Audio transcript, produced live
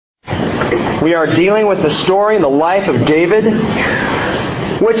We are dealing with the story and the life of David,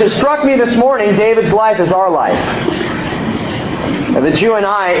 which has struck me this morning. David's life is our life. And that you and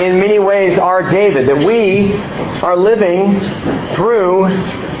I, in many ways, are David. That we are living through,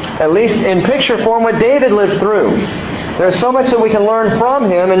 at least in picture form, what David lived through. There's so much that we can learn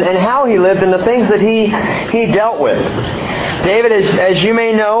from him and how he lived and the things that he dealt with. David, as you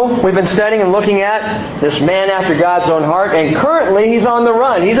may know, we've been studying and looking at this man after God's own heart, and currently he's on the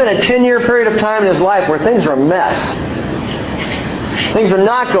run. He's in a 10-year period of time in his life where things are a mess. Things are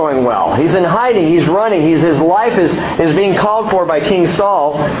not going well. He's in hiding. He's running. His life is being called for by King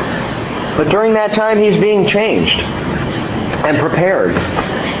Saul. But during that time, he's being changed and prepared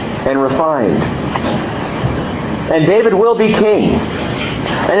and refined. And David will be king.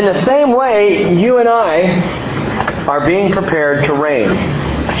 And in the same way, you and I are being prepared to reign.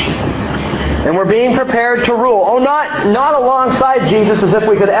 And we're being prepared to rule. Oh, not alongside Jesus as if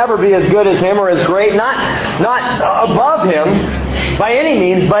we could ever be as good as Him or as great. Not above Him by any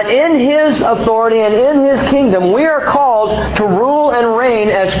means, but in His authority and in His kingdom, we are called to rule and reign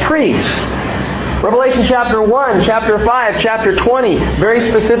as priests. Revelation chapter 1, chapter 5, chapter 20 very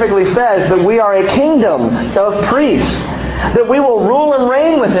specifically says that we are a kingdom of priests. That we will rule and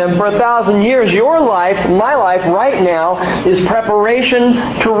reign with Him for 1,000 years. Your life, my life right now, is preparation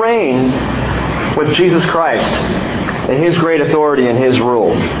to reign with Jesus Christ and His great authority and His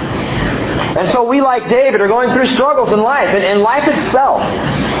rule. And so we, like David, are going through struggles in life. And life itself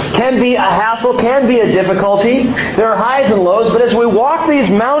can be a hassle, can be a difficulty. There are highs and lows. But as we walk these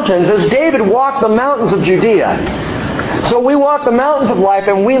mountains, as David walked the mountains of Judea, so we walk the mountains of life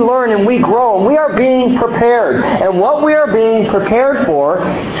and we learn and we grow and we are being prepared. And what we are being prepared for,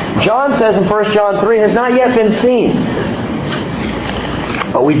 John says in 1 John 3, has not yet been seen.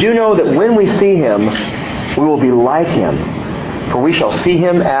 But we do know that when we see Him, we will be like Him. For we shall see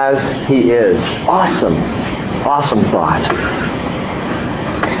Him as He is. Awesome. Awesome thought.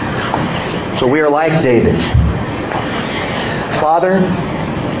 So we are like David. Father,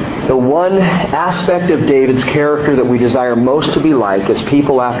 the one aspect of David's character that we desire most to be like is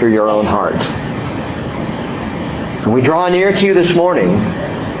people after your own heart. And we draw near to you this morning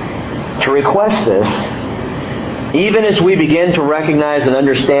to request this, even as we begin to recognize and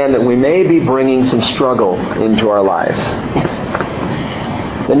understand that we may be bringing some struggle into our lives.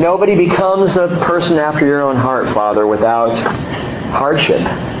 That nobody becomes a person after your own heart, Father, without hardship.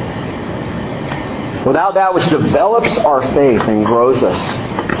 Without that which develops our faith and grows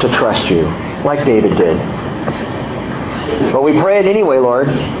us to trust you, like David did. But we pray it anyway, Lord,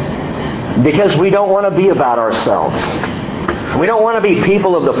 because we don't want to be about ourselves. We don't want to be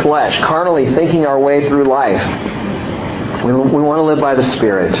people of the flesh, carnally thinking our way through life. We want to live by the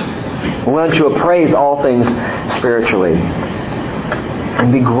Spirit. We want to appraise all things spiritually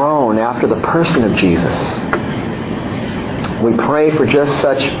and be grown after the person of Jesus. We pray for just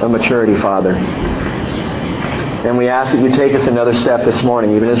such a maturity, Father. And we ask that you take us another step this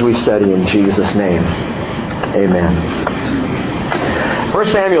morning, even as we study in Jesus' name. Amen. 1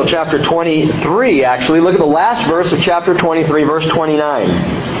 Samuel chapter 23, actually. Look at the last verse of chapter 23, verse 29.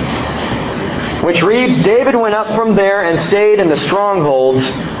 Which reads, David went up from there and stayed in the strongholds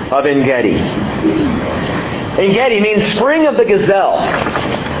of En-gedi. En-gedi means spring of the gazelle.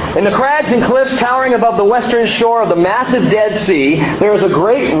 In the crags and cliffs towering above the western shore of the massive Dead Sea, there is a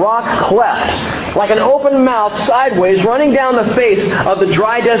great rock cleft, like an open mouth sideways running down the face of the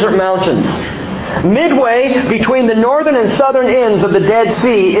dry desert mountains. Midway between the northern and southern ends of the Dead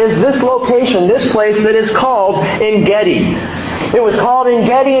Sea is this location, this place that is called En-gedi. It was called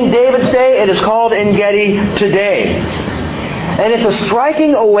En-gedi in David's day. It is called En-gedi today. And it's a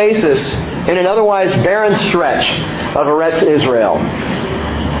striking oasis in an otherwise barren stretch of Eretz Israel.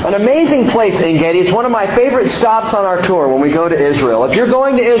 An amazing place, En-gedi. It's one of my favorite stops on our tour when we go to Israel. If you're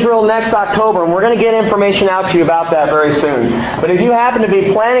going to Israel next October, and we're going to get information out to you about that very soon. But if you happen to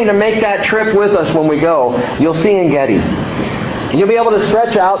be planning to make that trip with us when we go, you'll see En-gedi. You'll be able to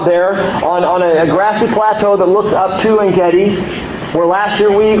stretch out there on a grassy plateau that looks up to En-gedi, where last year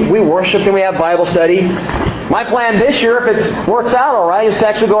we worshiped and we had Bible study. My plan this year, if it works out all right, is to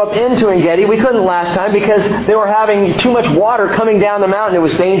actually go up into En-gedi. We couldn't last time because they were having too much water coming down the mountain. It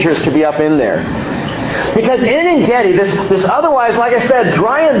was dangerous to be up in there. Because in En-gedi, this otherwise, like I said,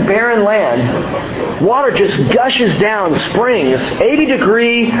 dry and barren land, water just gushes down, springs,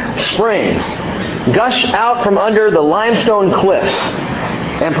 80-degree springs, gush out from under the limestone cliffs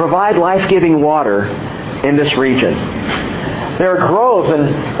and provide life-giving water in this region. There are groves,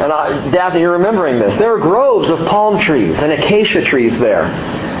 and Daphne, you're remembering this. There are groves of palm trees and acacia trees there.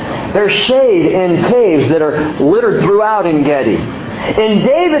 There's shade in caves that are littered throughout En-gedi. In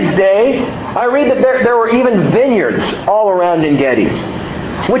David's day, I read that there were even vineyards all around En-Gedi,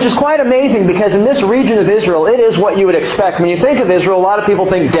 which is quite amazing because in this region of Israel, it is what you would expect. When you think of Israel, a lot of people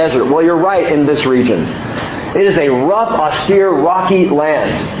think desert. Well, you're right in this region. It is a rough, austere, rocky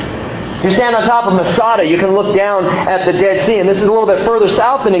land. You stand on top of Masada, you can look down at the Dead Sea, and this is a little bit further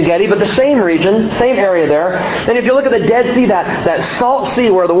south than En-Gedi, but the same region, same area there. And if you look at the Dead Sea, that salt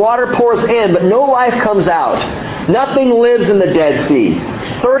sea where the water pours in, but no life comes out. Nothing lives in the Dead Sea.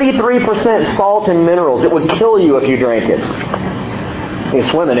 33% salt and minerals. It would kill you if you drank it. You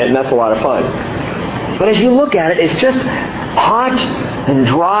swim in it, and that's a lot of fun. But as you look at it, it's just hot and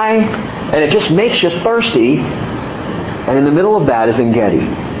dry, and it just makes you thirsty. And in the middle of that is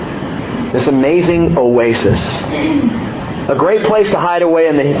En-Gedi. This amazing oasis. A great place to hide away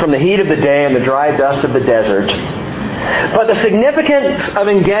from the heat of the day and the dry dust of the desert. But the significance of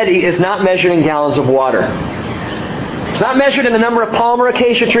En-Gedi is not measured in gallons of water. It's not measured in the number of palm or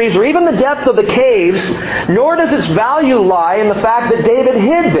acacia trees or even the depth of the caves, nor does its value lie in the fact that David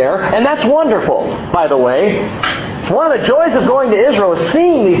hid there. And that's wonderful, by the way. One of the joys of going to Israel is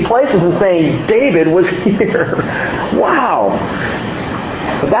seeing these places and saying, David was here. Wow.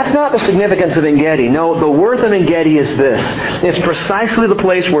 But that's not the significance of En-Gedi. No, the worth of En-Gedi is this. It's precisely the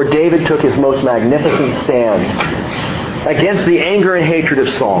place where David took his most magnificent stand against the anger and hatred of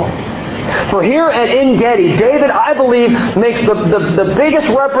Saul. For here at En-Gedi, David, I believe, makes the biggest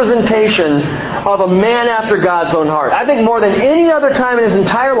representation of a man after God's own heart. I think more than any other time in his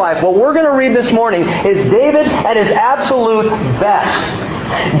entire life, what we're going to read this morning is David at his absolute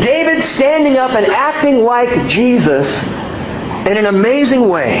best. David standing up and acting like Jesus in an amazing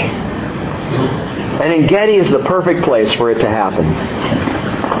way. And En-Gedi is the perfect place for it to happen.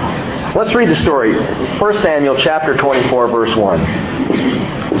 Let's read the story. 1 Samuel chapter 24, verse 1.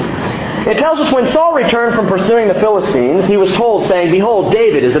 It tells us when Saul returned from pursuing the Philistines, he was told, saying, Behold,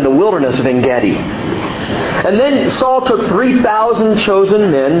 David is in the wilderness of En-Gedi. And then Saul took 3,000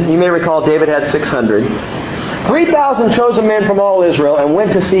 chosen men. You may recall David had 600. 3,000 chosen men from all Israel and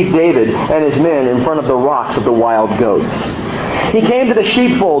went to seek David and his men in front of the rocks of the wild goats. He came to the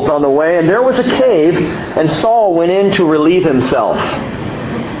sheepfolds on the way, and there was a cave, and Saul went in to relieve himself.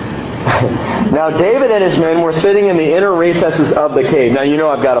 Now David and his men were sitting in the inner recesses of the cave. Now you know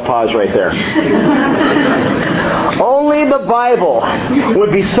I've got to pause right there. Only the Bible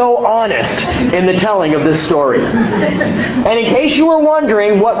would be so honest in the telling of this story. And in case you were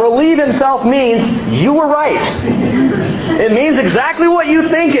wondering what relieve himself means, you were right. It means exactly what you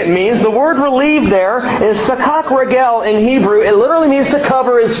think it means. The word relieve there is sakak regel in Hebrew. It literally means to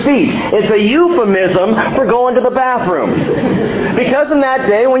cover his feet. It's a euphemism for going to the bathroom. Because in that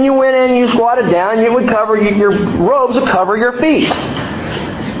day, when you went in and you squatted down, you would cover your robes would cover your feet.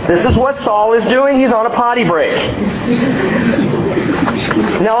 This is what Saul is doing. He's on a potty break.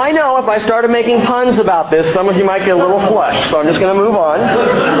 Now I know if I started making puns about this, some of you might get a little flushed, so I'm just going to move on.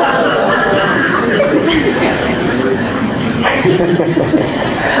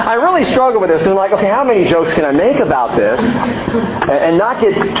 I really struggle with this because I'm like, okay, how many jokes can I make about this and not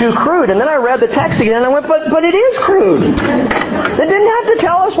get too crude? And then I read the text again and I went, but it is crude. It didn't have to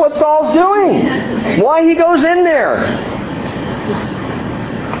tell us what Saul's doing, why he goes in there.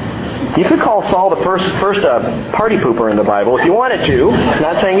 You could call Saul the first party pooper in the Bible if you wanted to.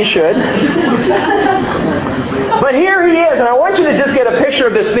 Not saying you should. But here he is, and I want you to just get a picture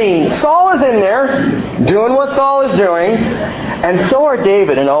of this scene. Saul is in there, doing what Saul is doing, and so are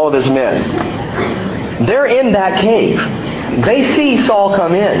David and all of his men. They're in that cave. They see Saul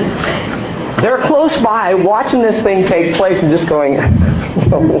come in. They're close by, watching this thing take place and just going,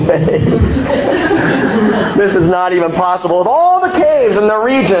 no way. This is not even possible. Of all the caves in the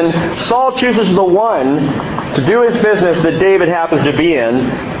region, Saul chooses the one to do his business that David happens to be in.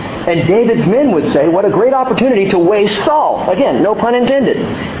 And David's men would say, what a great opportunity to waste Saul. Again, no pun intended.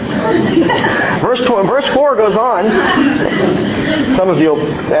 Verse 4 goes on. Some of you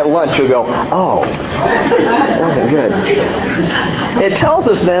at lunch will go, oh, that wasn't good. It tells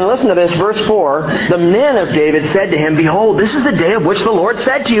us then, listen to this, verse 4, the men of David said to him, Behold, this is the day of which the Lord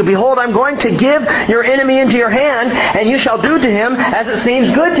said to you, Behold, I'm going to give your enemy into your hand, and you shall do to him as it seems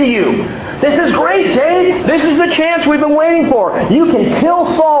good to you. This is great, Dave. This is the chance we've been waiting for. You can kill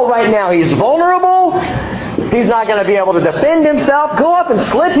Saul right now. He's vulnerable. He's not going to be able to defend himself. Go up and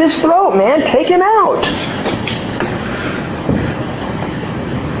slit his throat, man. Take him out.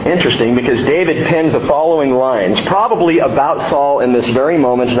 Interesting, because David penned the following lines, probably about Saul in this very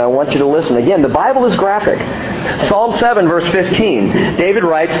moment, and I want you to listen. Again, the Bible is graphic. Psalm 7, verse 15, David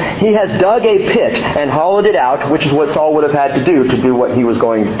writes, He has dug a pit and hollowed it out, which is what Saul would have had to do what he was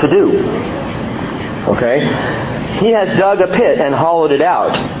going to do. Okay? He has dug a pit and hollowed it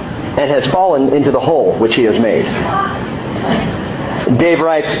out and has fallen into the hole which he has made. Dave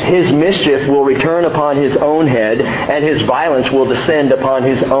writes, his mischief will return upon his own head, and his violence will descend upon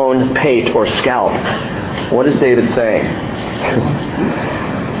his own pate or scalp. What is David saying?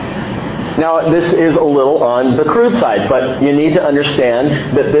 Now, this is a little on the crude side, but you need to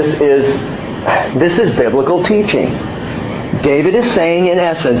understand that this is biblical teaching. David is saying, in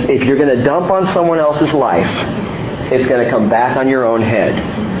essence, if you're going to dump on someone else's life, it's going to come back on your own head.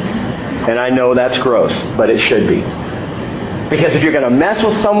 And I know that's gross, but it should be. Because if you're going to mess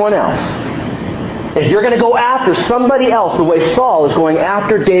with someone else, if you're going to go after somebody else the way Saul is going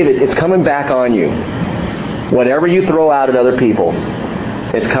after David, it's coming back on you. Whatever you throw out at other people,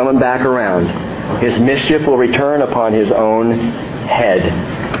 it's coming back around. His mischief will return upon his own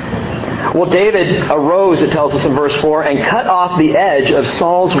head. Well, David arose, it tells us in verse 4, and cut off the edge of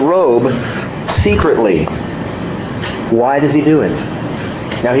Saul's robe secretly. Why does he do it?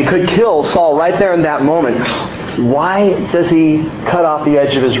 Now, he could kill Saul right there in that moment. Why does he cut off the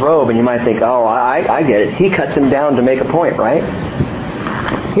edge of his robe? And you might think, oh, I get it. He cuts him down to make a point, right?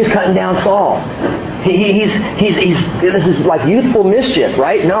 He's cutting down Saul. This is like youthful mischief,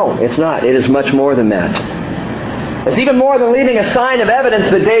 right? No, it's not. It is much more than that. It's even more than leaving a sign of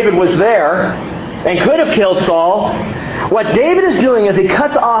evidence that David was there and could have killed Saul. What David is doing as he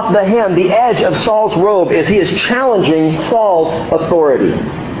cuts off the hem, the edge of Saul's robe, is he is challenging Saul's authority.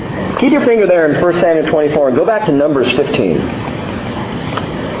 Keep your finger there in 1 Samuel 24 and go back to Numbers 15.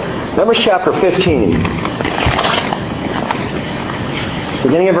 Numbers chapter 15.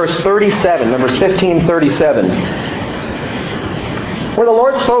 Beginning in verse 37. Numbers 15:37. Where the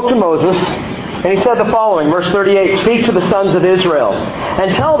Lord spoke to Moses, and he said the following, verse 38, speak to the sons of Israel,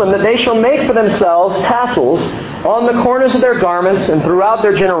 and tell them that they shall make for themselves tassels on the corners of their garments and throughout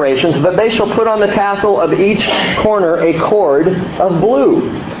their generations, that they shall put on the tassel of each corner a cord of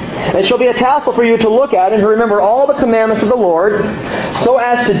blue. It shall be a tassel for you to look at and to remember all the commandments of the Lord, so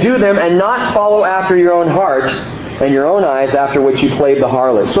as to do them and not follow after your own heart and your own eyes after which you played the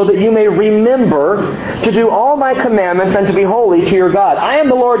harlot, so that you may remember to do all my commandments and to be holy to your God. I am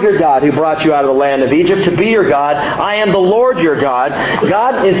the Lord your God who brought you out of the land of Egypt to be your God. I am the Lord your God.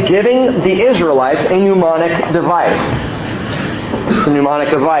 God is giving the Israelites a mnemonic device. It's a mnemonic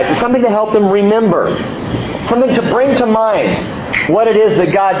device. It's something to help them remember. Something to bring to mind what it is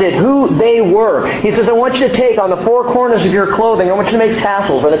that God did, who they were. He says, I want you to take on the four corners of your clothing, I want you to make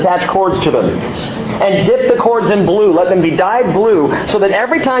tassels and attach cords to them. And dip the cords in blue. Let them be dyed blue, so that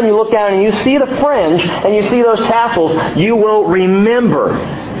every time you look down and you see the fringe and you see those tassels, you will remember.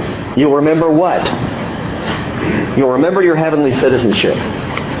 You'll remember what? You'll remember your heavenly citizenship.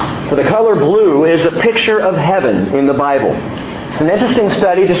 For the color blue is a picture of heaven in the Bible. It's an interesting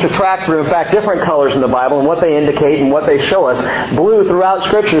study just to track through, in fact, different colors in the Bible and what they indicate and what they show us. Blue throughout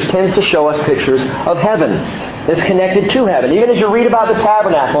Scriptures tends to show us pictures of heaven. It's connected to heaven. Even as you read about the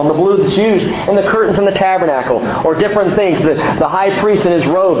tabernacle and the blue that's used in the curtains in the tabernacle, or different things, the high priest in his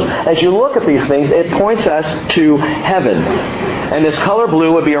robes, as you look at these things, it points us to heaven. And this color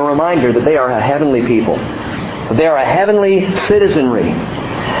blue would be a reminder that they are a heavenly people. They are a heavenly citizenry.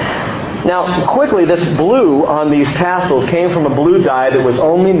 Now, quickly, this blue on these tassels came from a blue dye that was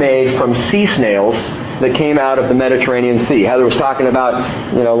only made from sea snails that came out of the Mediterranean Sea. Heather was talking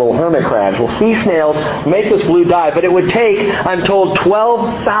about, little hermit crabs. Well, sea snails make this blue dye, but it would take, I'm told,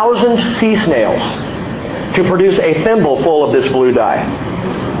 12,000 sea snails to produce a thimble full of this blue dye.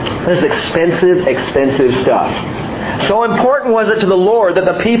 This is expensive, expensive stuff. So important was it to the Lord that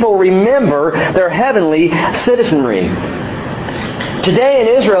the people remember their heavenly citizenry. Today in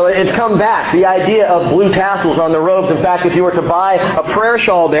Israel, it's come back, the idea of blue tassels on the robes. In fact, if you were to buy a prayer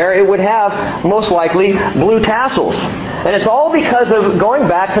shawl there, it would have, most likely, blue tassels. And it's all because of going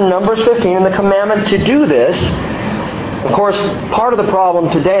back to Numbers 15 and the commandment to do this. Of course, part of the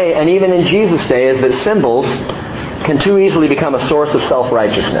problem today, and even in Jesus' day, is that symbols can too easily become a source of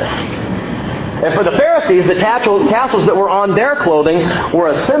self-righteousness. And for the Pharisees, the tassels that were on their clothing were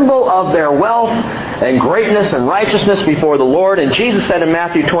a symbol of their wealth and greatness and righteousness before the Lord. And Jesus said in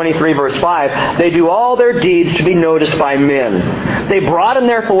Matthew 23, verse 5, they do all their deeds to be noticed by men. They broaden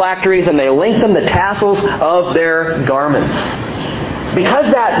their phylacteries and they lengthen the tassels of their garments.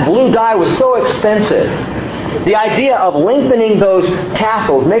 Because that blue dye was so expensive, the idea of lengthening those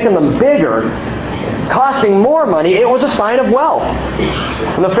tassels, making them bigger, costing more money, it was a sign of wealth.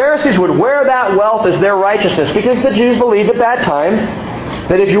 And the Pharisees would wear that wealth as their righteousness, because the Jews believed at that time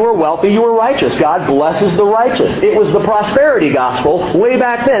that if you were wealthy, you were righteous. God blesses the righteous. It was the prosperity gospel way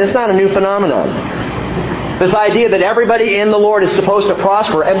back then. It's not a new phenomenon. This idea that everybody in the Lord is supposed to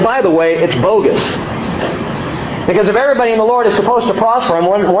prosper. And by the way, it's bogus. Because if everybody in the Lord is supposed to prosper, I'm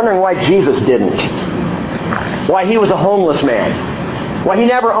wondering why Jesus didn't. Why he was a homeless man. Why he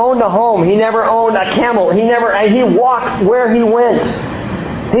never owned a home. He never owned a camel. He walked where he went.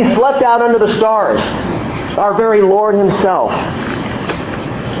 He slept out under the stars. Our very Lord himself.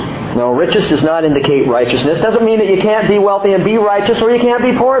 No, riches does not indicate righteousness. Doesn't mean that you can't be wealthy and be righteous, or you can't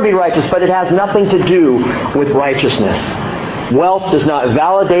be poor and be righteous, but it has nothing to do with righteousness. Wealth does not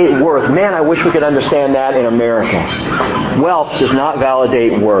validate worth. Man, I wish we could understand that in America. Wealth does not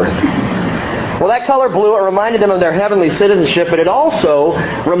validate worth. Well, that color blue, it reminded them of their heavenly citizenship, but it also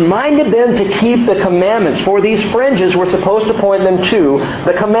reminded them to keep the commandments. For these fringes were supposed to point them to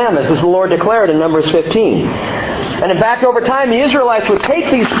the commandments, as the Lord declared in Numbers 15. And in fact, over time, the Israelites would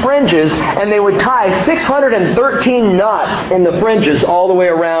take these fringes and they would tie 613 knots in the fringes all the way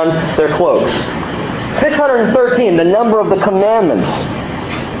around their cloaks. 613, the number of the commandments.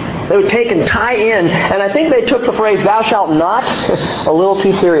 They would take and tie in, and I think they took the phrase, thou shalt not, a little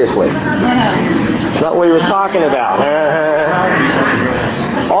too seriously. It's not what he was talking about.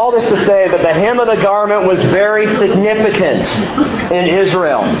 All this to say that the hem of the garment was very significant in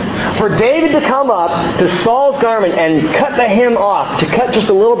Israel. For David to come up to Saul's garment and cut the hem off, to cut just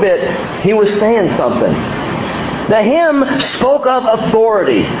a little bit, he was saying something. The hymn spoke of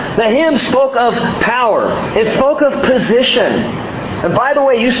authority. The hymn spoke of power. It spoke of position. And by the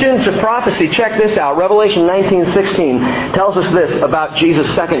way, you students of prophecy, check this out. Revelation 19:16 tells us this about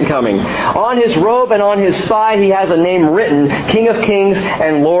Jesus' second coming. On his robe and on his thigh he has a name written, King of Kings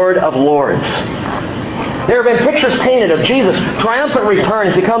and Lord of Lords. There have been pictures painted of Jesus' triumphant return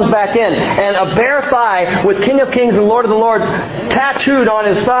as he comes back in, and a bare thigh with King of Kings and Lord of the Lords tattooed on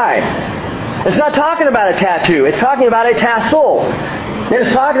his thigh. It's not talking about a tattoo. It's talking about a tassel.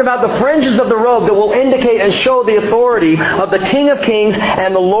 It's talking about the fringes of the robe that will indicate and show the authority of the King of Kings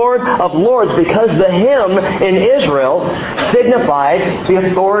and the Lord of Lords, because the hymn in Israel signified the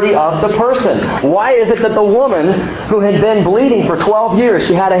authority of the person. Why is it that the woman who had been bleeding for 12 years,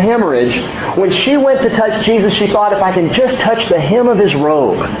 she had a hemorrhage, when she went to touch Jesus, she thought, if I can just touch the hem of his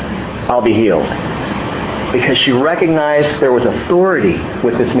robe, I'll be healed. Because she recognized there was authority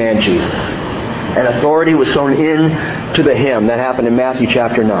with this man Jesus. And authority was sewn into the hem. That happened in Matthew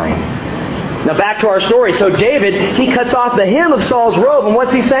chapter 9. Now back to our story. So David, he cuts off the hem of Saul's robe. And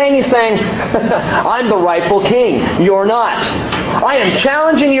what's he saying? He's saying, I'm the rightful king. You're not. I am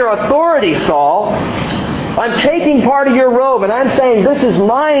challenging your authority, Saul. I'm taking part of your robe and I'm saying this is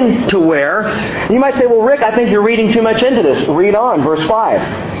mine to wear. You might say, well, Rick, I think you're reading too much into this. Read on, verse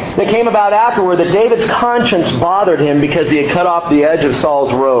 5. It came about afterward that David's conscience bothered him because he had cut off the edge of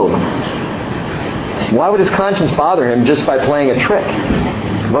Saul's robe. Why would his conscience bother him just by playing a trick?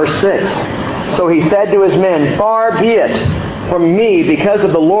 Verse 6. So he said to his men, far be it from me because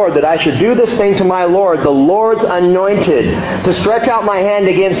of the Lord that I should do this thing to my Lord, the Lord's anointed, to stretch out my hand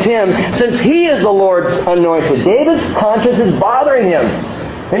against him, since he is the Lord's anointed. David's conscience is bothering him.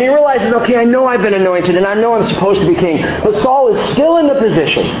 And he realizes, okay, I know I've been anointed and I know I'm supposed to be king. But Saul is still in the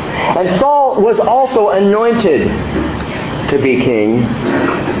position. And Saul was also anointed to be king.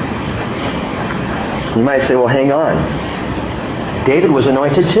 You might say, well, hang on. David was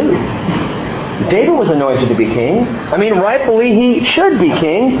anointed too. David was anointed to be king. I mean, rightfully he should be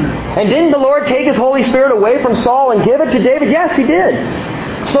king. And didn't the Lord take his Holy Spirit away from Saul and give it to David? Yes, he did.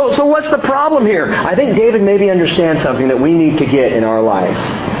 So what's the problem here? I think David maybe understands something that we need to get in our lives.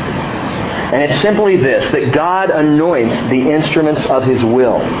 And it's simply this, that God anoints the instruments of his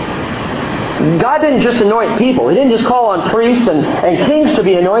will. God didn't just anoint people. He didn't just call on priests and kings to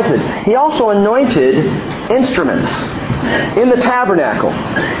be anointed. He also anointed instruments in the tabernacle.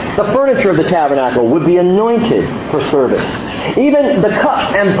 The furniture of the tabernacle would be anointed for service. Even the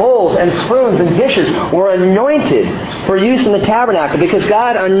cups and bowls and spoons and dishes were anointed for use in the tabernacle because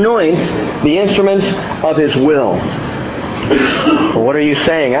God anoints the instruments of his will. Well, what are you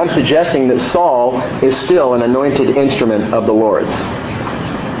saying? I'm suggesting that Saul is still an anointed instrument of the Lord's.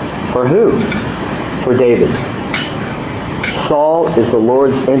 For who? For David. Saul is the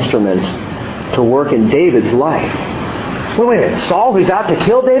Lord's instrument to work in David's life. Wait a minute. Saul who's out to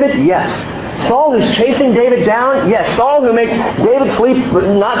kill David? Yes. Saul who's chasing David down? Yes. Saul who makes David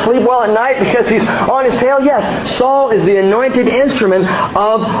not sleep well at night because he's on his tail? Yes. Saul is the anointed instrument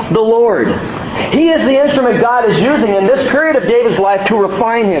of the Lord. He is the instrument God is using in this period of David's life to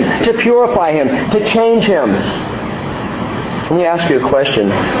refine him, to purify him, to change him. Let me ask you a question.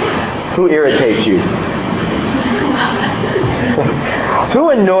 Who irritates you? Who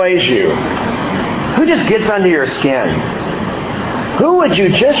annoys you? Who just gets under your skin? Who would you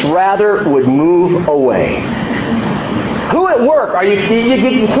just rather would move away? Who at work are you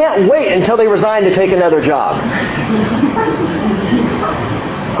can't wait until they resign to take another job?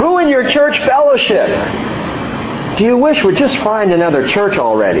 Who in your church fellowship do you wish would just find another church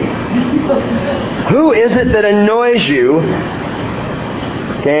already? Who is it that annoys you?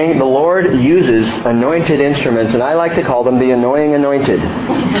 Gang, the Lord uses anointed instruments, and I like to call them the annoying anointed.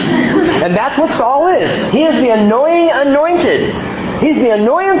 And that's what Saul is. He is the annoying anointed. He's the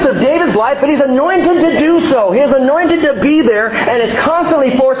annoyance of David's life, but he's anointed to do so. He is anointed to be there, and is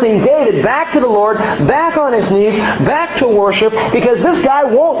constantly forcing David back to the Lord, back on his knees, back to worship, because this guy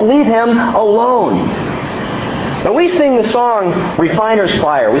won't leave him alone. Now we sing the song, Refiner's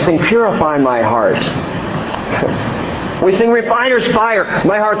Fire. We sing, Purify My Heart. We sing, Refiner's Fire.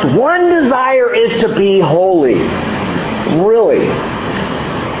 My heart's one desire is to be holy. Really?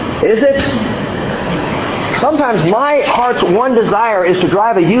 Is it? Sometimes my heart's one desire is to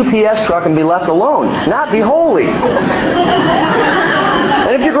drive a UPS truck and be left alone, not be holy.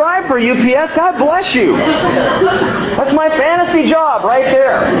 And if you drive for UPS, God bless you. That's my fantasy job right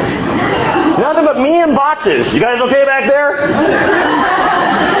there. Nothing but me and boxes. You guys okay back there?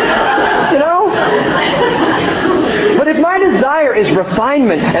 You know? But if my desire is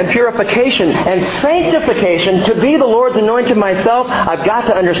refinement and purification and sanctification to be the Lord's anointed myself, I've got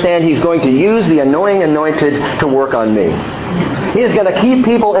to understand He's going to use the annoying anointed to work on me. He is going to keep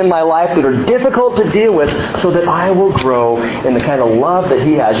people in my life that are difficult to deal with so that I will grow in the kind of love that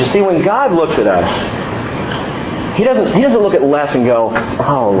He has. You see, when God looks at us, He doesn't look at Les and go,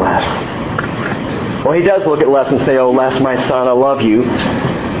 oh, Les. Well, He does look at Les and say, oh, Les, my son, I love you.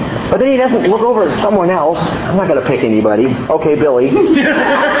 But then He doesn't look over at someone else. I'm not going to pick anybody. Okay, Billy. He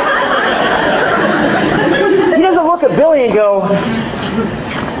doesn't look at Billy and go,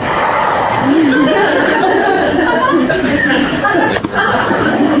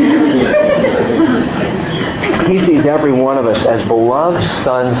 He sees every one of us as beloved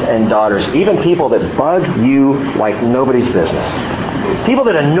sons and daughters. Even people that bug you like nobody's business. People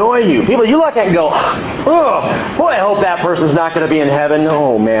that annoy you. People you look at and go, oh, boy, I hope that person's not going to be in heaven.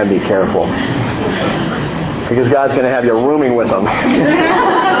 Oh, man, be careful. Because God's going to have you rooming with them.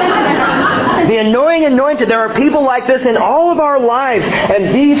 The annoying anointed, there are people like this in all of our lives.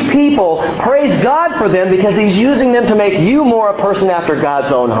 And these people, praise God for them because He's using them to make you more a person after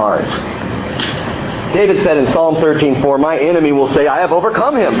God's own heart. David said in Psalm 13:4, my enemy will say, I have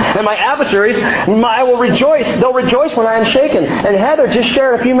overcome him. And my adversaries, I will rejoice. They'll rejoice when I am shaken. And Heather just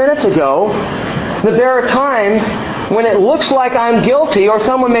shared a few minutes ago that there are times when it looks like I'm guilty, or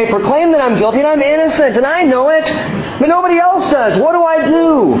someone may proclaim that I'm guilty and I'm innocent, and I know it, but nobody else does. What do I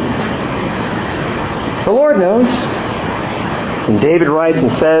do? The Lord knows. And David writes and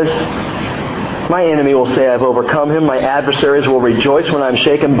says, my enemy will say, I've overcome him. My adversaries will rejoice when I'm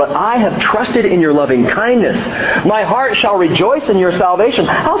shaken. But I have trusted in your loving kindness. My heart shall rejoice in your salvation.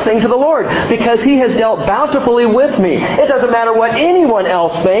 I'll sing to the Lord because He has dealt bountifully with me. It doesn't matter what anyone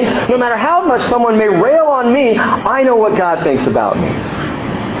else thinks. No matter how much someone may rail on me, I know what God thinks about me.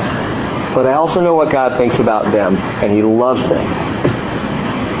 But I also know what God thinks about them. And He loves them.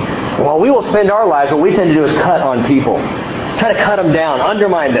 While we will spend our lives, what we tend to do is cut on people. Try to cut them down.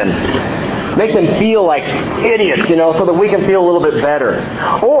 Undermine them. Make them feel like idiots, so that we can feel a little bit better.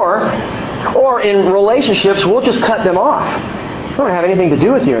 Or in relationships, we'll just cut them off. I don't have anything to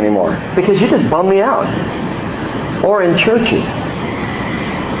do with you anymore because you just bum me out. Or in churches,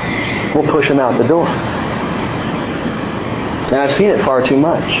 we'll push them out the door. And I've seen it far too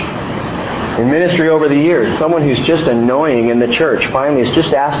much. In ministry over the years, someone who's just annoying in the church finally is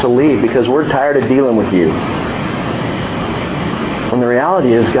just asked to leave because we're tired of dealing with you. When the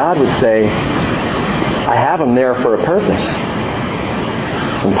reality is, God would say, I have them there for a purpose.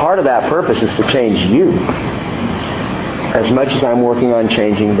 And part of that purpose is to change you as much as I'm working on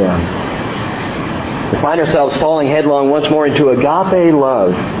changing them. We find ourselves falling headlong once more into agape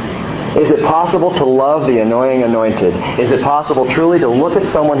love. Is it possible to love the annoying anointed? Is it possible truly to look at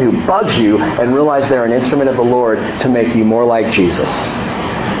someone who bugs you and realize they're an instrument of the Lord to make you more like Jesus?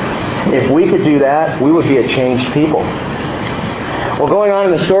 If we could do that, we would be a changed people. Well, going on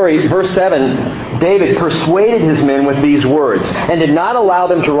in the story, verse 7, David persuaded his men with these words and did not allow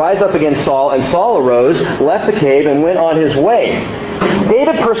them to rise up against Saul. And Saul arose, left the cave, and went on his way.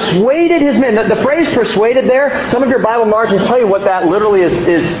 David persuaded his men. The phrase persuaded there, some of your Bible margins tell you what that literally is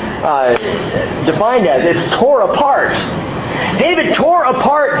defined as. It's tore apart. David tore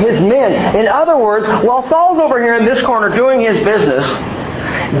apart his men. In other words, while Saul's over here in this corner doing his business,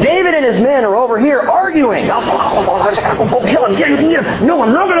 David and his men are over here arguing. Go kill him. No,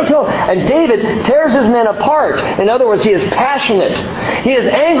 I'm not going to kill him. And David tears his men apart. In other words, he is passionate. He is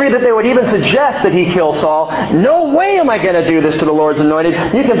angry that they would even suggest that he kill Saul. No way am I going to do this to the Lord's anointed.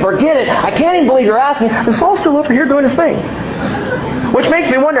 You can forget it. I can't even believe you're asking. And Saul's still over here doing his thing. Which makes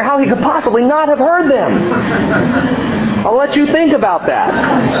me wonder how he could possibly not have heard them. I'll let you think about that.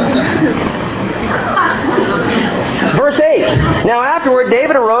 Verse 8. Now afterward,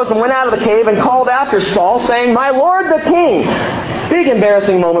 David arose and went out of the cave and called after Saul, saying, "My Lord the King." Big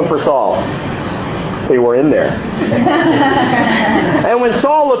embarrassing moment for Saul. They were in there. And when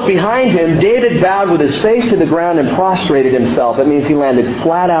Saul looked behind him, David bowed with his face to the ground and prostrated himself. That means he landed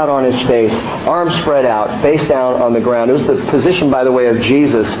flat out on his face, arms spread out, face down on the ground. It was the position, by the way, of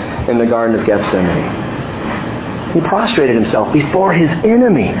Jesus in the Garden of Gethsemane. He prostrated himself before his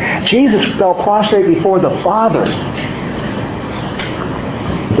enemy. Jesus fell prostrate before the Father.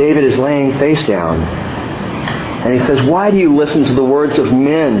 David is laying face down. And he says, "Why do you listen to the words of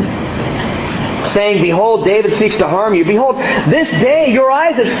men? Saying, behold, David seeks to harm you. Behold, this day your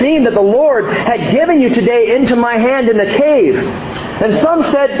eyes have seen that the Lord had given you today into my hand in the cave. And some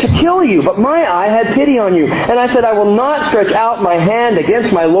said to kill you, but my eye had pity on you. And I said, I will not stretch out my hand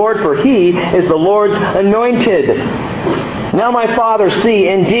against my Lord, for he is the Lord's anointed. Now my Father, see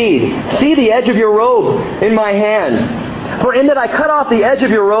the edge of your robe in my hand. For in that I cut off the edge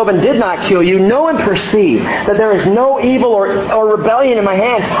of your robe and did not kill you, know and perceive that there is no evil or rebellion in my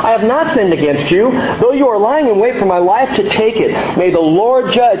hand. I have not sinned against you, though you are lying in wait for my life to take it. May the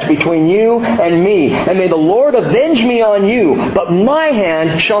Lord judge between you and me, and may the Lord avenge me on you, but my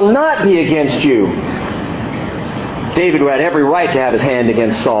hand shall not be against you." David, who had every right to have his hand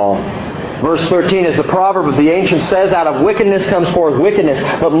against Saul. Verse 13, as the proverb of the ancients says, out of wickedness comes forth wickedness,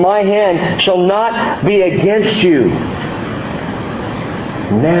 but my hand shall not be against you.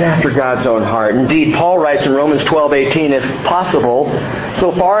 Man after God's own heart. Indeed, Paul writes in Romans 12:18, if possible,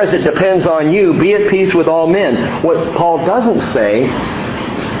 so far as it depends on you, be at peace with all men. What Paul doesn't say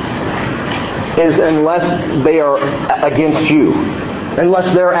is unless they are against you, unless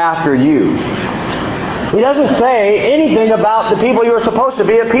they're after you. He doesn't say anything about the people you are supposed to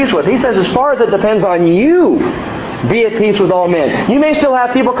be at peace with. He says as far as it depends on you, be at peace with all men. You may still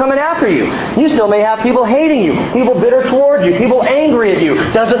have people coming after you. You still may have people hating you, people bitter toward you, people angry at you.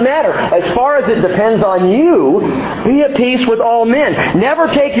 Doesn't matter. As far as it depends on you, be at peace with all men. Never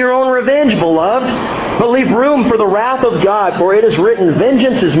take your own revenge, beloved, but leave room for the wrath of God. For it is written,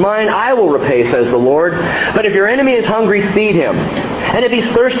 vengeance is mine, I will repay, says the Lord. But if your enemy is hungry, feed him. And if he's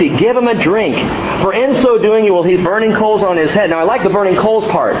thirsty, give him a drink. For in so doing you will heap burning coals on his head. Now I like the burning coals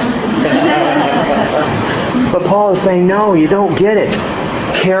part. But Paul is saying, no, you don't get it.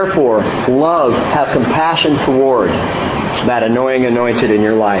 Care for, love, have compassion toward that annoying anointed in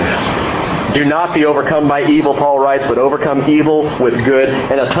your life. Do not be overcome by evil, Paul writes, but overcome evil with good.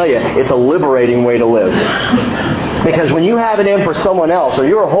 And I'll tell you, it's a liberating way to live. Because when you have it in for someone else, or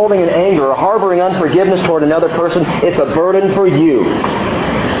you're holding an anger or harboring unforgiveness toward another person, it's a burden for you.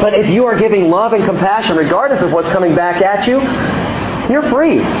 But if you are giving love and compassion, regardless of what's coming back at you, you're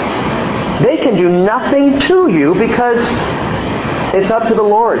free. They can do nothing to you because it's up to the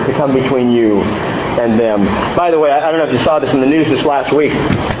Lord to come between you and them. By the way, I don't know if you saw this in the news this last week.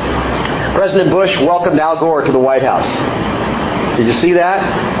 President Bush welcomed Al Gore to the White House. Did you see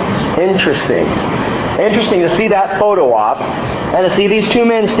that? Interesting. Interesting to see that photo op and to see these two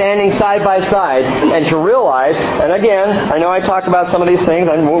men standing side by side and to realize, and again, I know I talk about some of these things,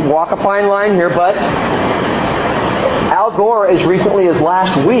 I will walk a fine line here, but Al Gore, as recently as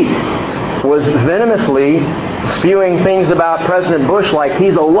last week, was venomously spewing things about President Bush like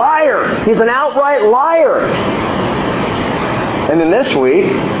he's a liar. He's an outright liar. And then this week,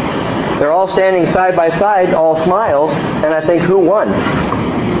 they're all standing side by side, all smiles, and I think, who won?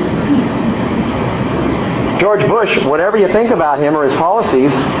 George Bush, whatever you think about him or his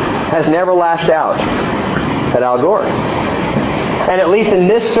policies, has never lashed out at Al Gore. And at least in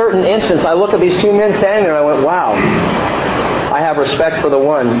this certain instance, I look at these two men standing there and I went, wow. I have respect for the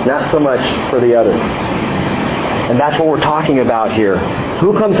one, not so much for the other. And that's what we're talking about here.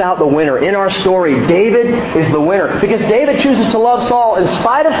 Who comes out the winner? In our story, David is the winner. Because David chooses to love Saul in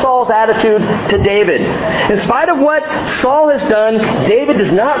spite of Saul's attitude to David. In spite of what Saul has done, David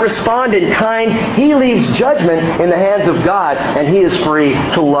does not respond in kind. He leaves judgment in the hands of God, and he is free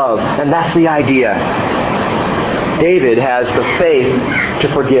to love. And that's the idea. David has the faith to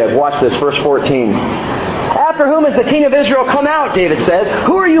forgive. Watch this, verse 14. After whom has the king of Israel come out, David says.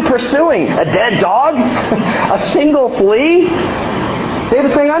 Who are you pursuing? A dead dog? A single flea?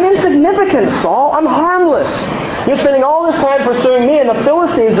 David's saying, I'm insignificant, Saul. I'm harmless. You're spending all this time pursuing me, and the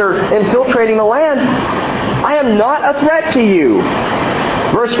Philistines are infiltrating the land. I am not a threat to you.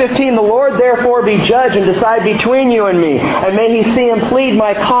 Verse 15, the Lord therefore be judge and decide between you and me, and may He see and plead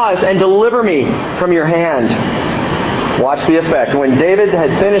my cause and deliver me from your hand. Watch the effect. When David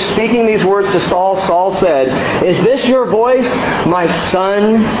had finished speaking these words to Saul, Saul said, Is this your voice, my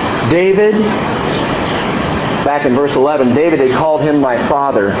son David? Back in verse 11, David had called him my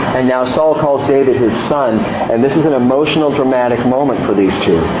father, and now Saul calls David his son. And this is an emotional, dramatic moment for these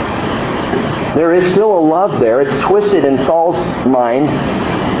two. There is still a love there. It's twisted in Saul's mind.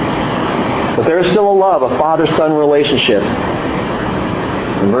 But there is still a love, a father-son relationship.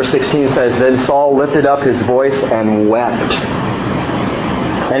 And verse 16 says, Then Saul lifted up his voice and wept.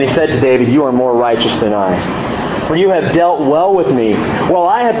 And he said to David, You are more righteous than I. For you have dealt well with me, while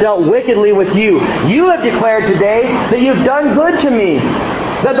I have dealt wickedly with you. You have declared today that you've done good to me,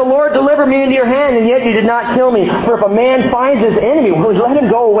 that the Lord delivered me into your hand, and yet you did not kill me. For if a man finds his enemy, will he let him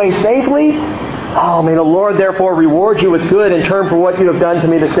go away safely? Oh, may the Lord therefore reward you with good in turn for what you have done to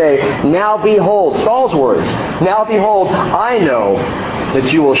me this day. Now behold, Saul's words, Now behold, I know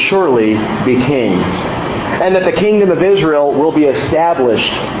that you will surely be king, and that the kingdom of Israel will be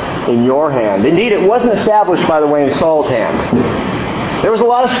established in your hand. Indeed, it wasn't established, by the way, in Saul's hand. There was a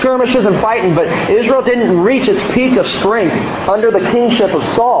lot of skirmishes and fighting, but Israel didn't reach its peak of strength under the kingship of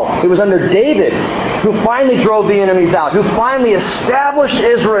Saul. It was under David, who finally drove the enemies out, who finally established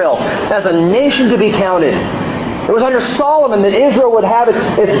Israel as a nation to be counted. It was under Solomon that Israel would have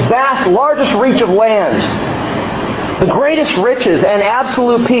its vast, largest reach of land. The greatest riches and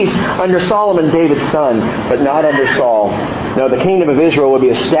absolute peace under Solomon, David's son, but not under Saul. No, the kingdom of Israel will be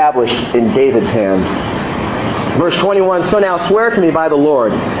established in David's hand. Verse 21, So now swear to me by the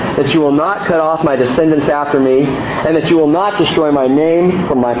Lord that you will not cut off my descendants after me, and that you will not destroy my name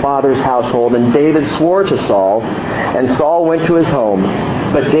from my father's household. And David swore to Saul, and Saul went to his home.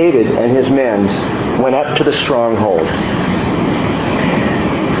 But David and his men went up to the stronghold.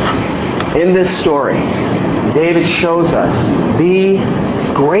 In this story, David shows us the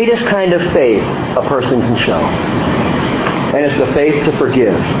greatest kind of faith a person can show. And it's the faith to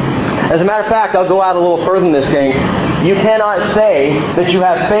forgive. As a matter of fact, I'll go out a little further in this game. You cannot say that you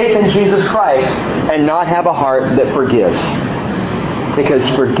have faith in Jesus Christ and not have a heart that forgives. Because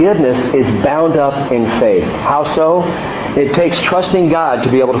forgiveness is bound up in faith. How so? It takes trusting God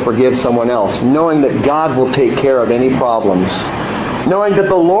to be able to forgive someone else, knowing that God will take care of any problems. Knowing that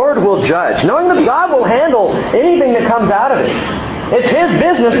the Lord will judge. Knowing that God will handle anything that comes out of it. It's His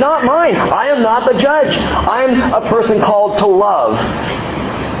business, not mine. I am not the judge. I'm a person called to love.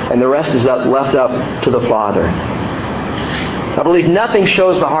 And the rest is left up to the Father. I believe nothing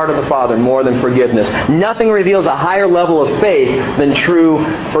shows the heart of the Father more than forgiveness. Nothing reveals a higher level of faith than true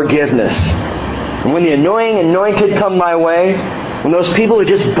forgiveness. And when the annoying anointed come my way, when those people who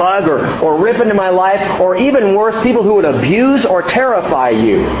just bug or rip into my life, or even worse, people who would abuse or terrify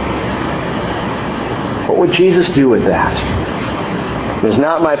you, what would Jesus do with that? It is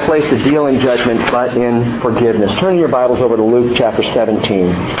not my place to deal in judgment, but in forgiveness. Turn your Bibles over to Luke chapter 17.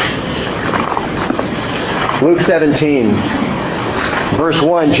 Luke 17, verse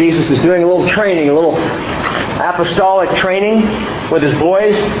 1. Jesus is doing a little training, a little apostolic training with His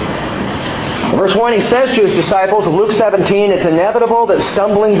boys. Verse 1, He says to His disciples of Luke 17, It's inevitable that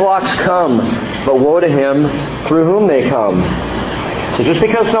stumbling blocks come, but woe to him through whom they come. So just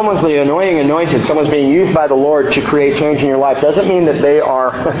because someone's the annoying anointed, someone's being used by the Lord to create change in your life, doesn't mean that they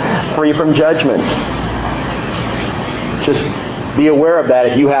are free from judgment. Just be aware of that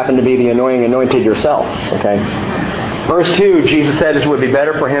if you happen to be the annoying anointed yourself. Okay? Verse 2, Jesus said it would be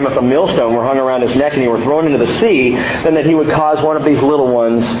better for him if a millstone were hung around his neck and he were thrown into the sea than that he would cause one of these little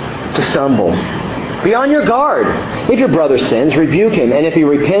ones to stumble. Be on your guard. If your brother sins, rebuke him, and if he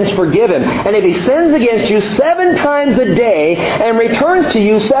repents, forgive him. And if he sins against you 7 times a day and returns to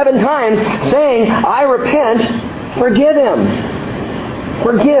you 7 times, saying, I repent, forgive him.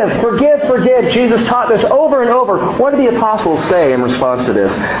 Forgive, forgive, forgive. Jesus taught this over and over. What did the apostles say in response to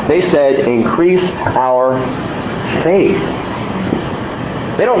this? They said, increase our faith.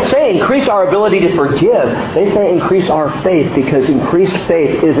 They don't say increase our ability to forgive. They say increase our faith, because increased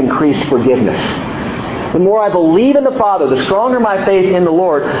faith is increased forgiveness. The more I believe in the Father, the stronger my faith in the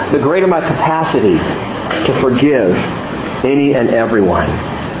Lord, the greater my capacity to forgive any and everyone.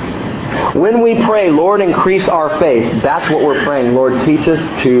 When we pray, Lord, increase our faith, that's what we're praying. Lord, teach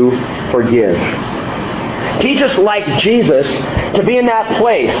us to forgive. Teach us, like Jesus, to be in that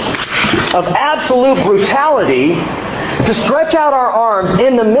place of absolute brutality, to stretch out our arms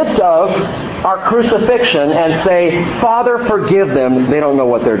in the midst of our crucifixion and say, Father, forgive them. They don't know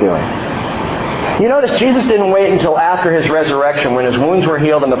what they're doing. You notice Jesus didn't wait until after His resurrection, when His wounds were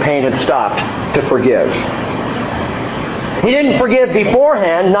healed and the pain had stopped, to forgive. He didn't forgive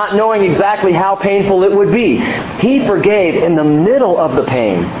beforehand, not knowing exactly how painful it would be. He forgave in the middle of the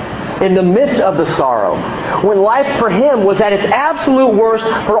pain, in the midst of the sorrow. When life for him was at its absolute worst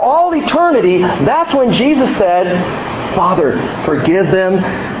for all eternity, that's when Jesus said, Father, forgive them.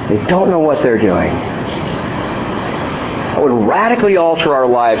 They don't know what they're doing. It would radically alter our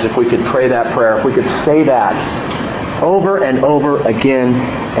lives if we could pray that prayer, if we could say that over and over again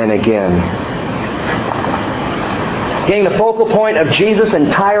and again. Getting the focal point of Jesus'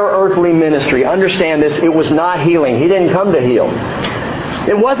 entire earthly ministry. Understand this, it was not healing. He didn't come to heal.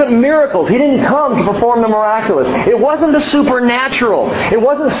 It wasn't miracles. He didn't come to perform the miraculous. It wasn't the supernatural. It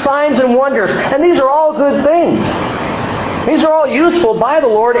wasn't signs and wonders. And these are all good things. These are all useful by the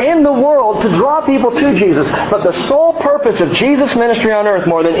Lord in the world to draw people to Jesus. But the sole purpose of Jesus' ministry on earth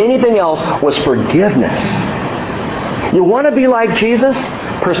more than anything else was forgiveness. You want to be like Jesus?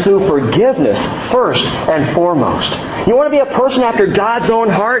 Pursue forgiveness first and foremost. You want to be a person after God's own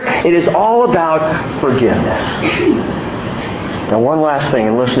heart? It is all about forgiveness. Now one last thing,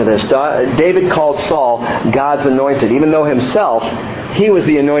 and listen to this. David called Saul God's anointed, even though himself, he was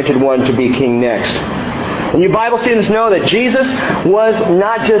the anointed one to be king next. And you Bible students know that Jesus was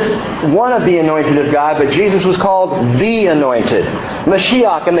not just one of the anointed of God, but Jesus was called the anointed.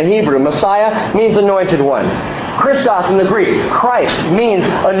 Mashiach in the Hebrew. Messiah means anointed one. Christos in the Greek. Christ means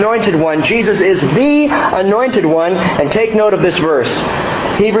anointed one. Jesus is the anointed one. And take note of this verse.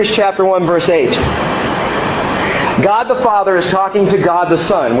 Hebrews chapter 1, verse 8. God the Father is talking to God the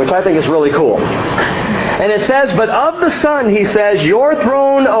Son, which I think is really cool. And it says, but of the Son, he says, your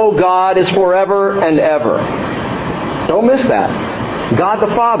throne, O God, is forever and ever. Don't miss that. God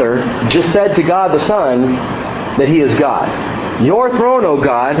the Father just said to God the Son that He is God. Your throne, O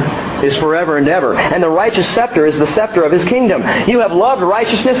God, is forever and ever. And the righteous scepter is the scepter of His kingdom. You have loved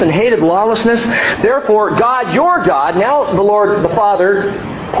righteousness and hated lawlessness. Therefore, God, your God, now the Lord the Father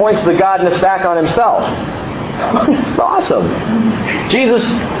points the godness back on Himself. It's awesome. Jesus,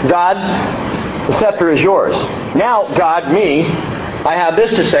 God, the scepter is yours. Now, God, me, I have this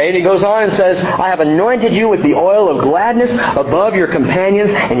to say. And he goes on and says, I have anointed you with the oil of gladness above your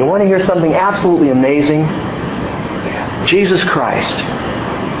companions. And you want to hear something absolutely amazing? Jesus Christ,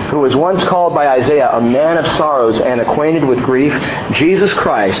 who was once called by Isaiah a man of sorrows and acquainted with grief, Jesus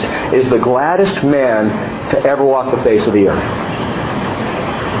Christ is the gladdest man to ever walk the face of the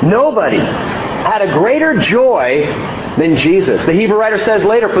earth. Nobody had a greater joy than Jesus. The Hebrew writer says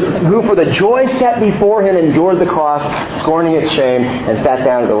later, who for the joy set before Him endured the cross, scorning its shame, and sat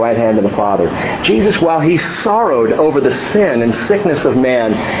down at the right hand of the Father. Jesus, while He sorrowed over the sin and sickness of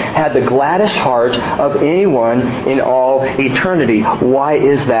man, had the gladdest heart of anyone in all eternity. Why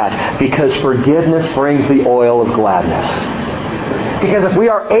is that? Because forgiveness brings the oil of gladness. Because if we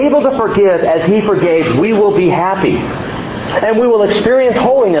are able to forgive as He forgave, we will be happy. And we will experience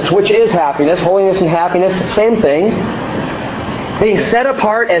holiness, which is happiness. Holiness and happiness, same thing. Being set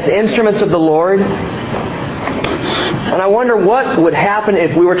apart as instruments of the Lord. And I wonder what would happen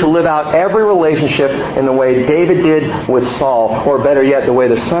if we were to live out every relationship in the way David did with Saul, or better yet, the way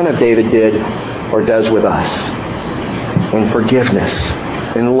the Son of David did or does with us. In forgiveness,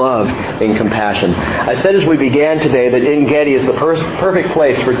 in love, in compassion. I said as we began today that En-Gedi is the perfect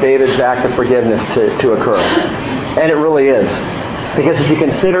place for David's act of forgiveness to occur. And it really is. Because if you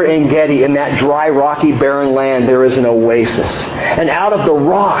consider En-Gedi, in that dry, rocky, barren land, there is an oasis. And out of the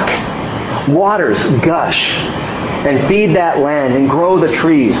rock, waters gush and feed that land and grow the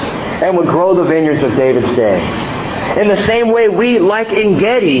trees and would grow the vineyards of David's day. In the same way, we, like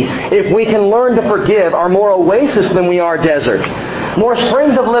En-Gedi, if we can learn to forgive, are more oasis than we are desert. More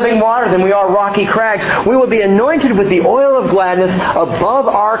springs of living water than we are rocky crags. We will be anointed with the oil of gladness above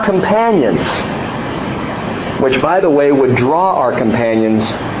our companions. Which, by the way, would draw our companions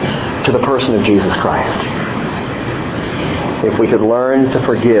to the person of Jesus Christ. If we could learn to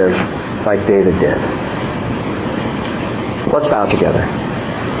forgive like David did. Let's bow together.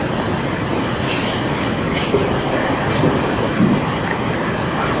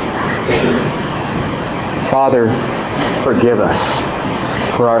 Father, forgive us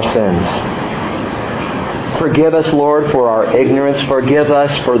for our sins. Forgive us, Lord, for our ignorance. Forgive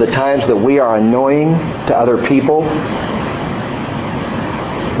us for the times that we are annoying to other people.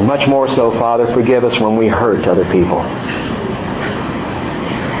 Much more so, Father, forgive us when we hurt other people.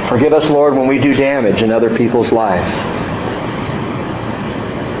 Forgive us, Lord, when we do damage in other people's lives.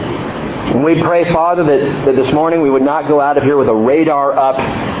 And we pray, Father, that this morning we would not go out of here with a radar up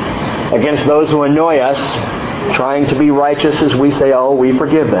against those who annoy us, trying to be righteous as we say, oh, we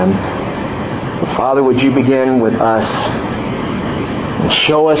forgive them. Father, would you begin with us and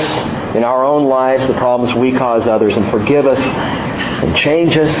show us in our own lives, the problems we cause others, and forgive us and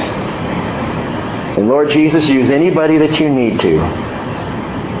change us. And Lord Jesus, use anybody that you need to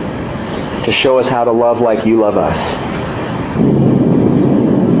show us how to love like you love us.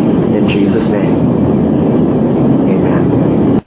 In Jesus' name.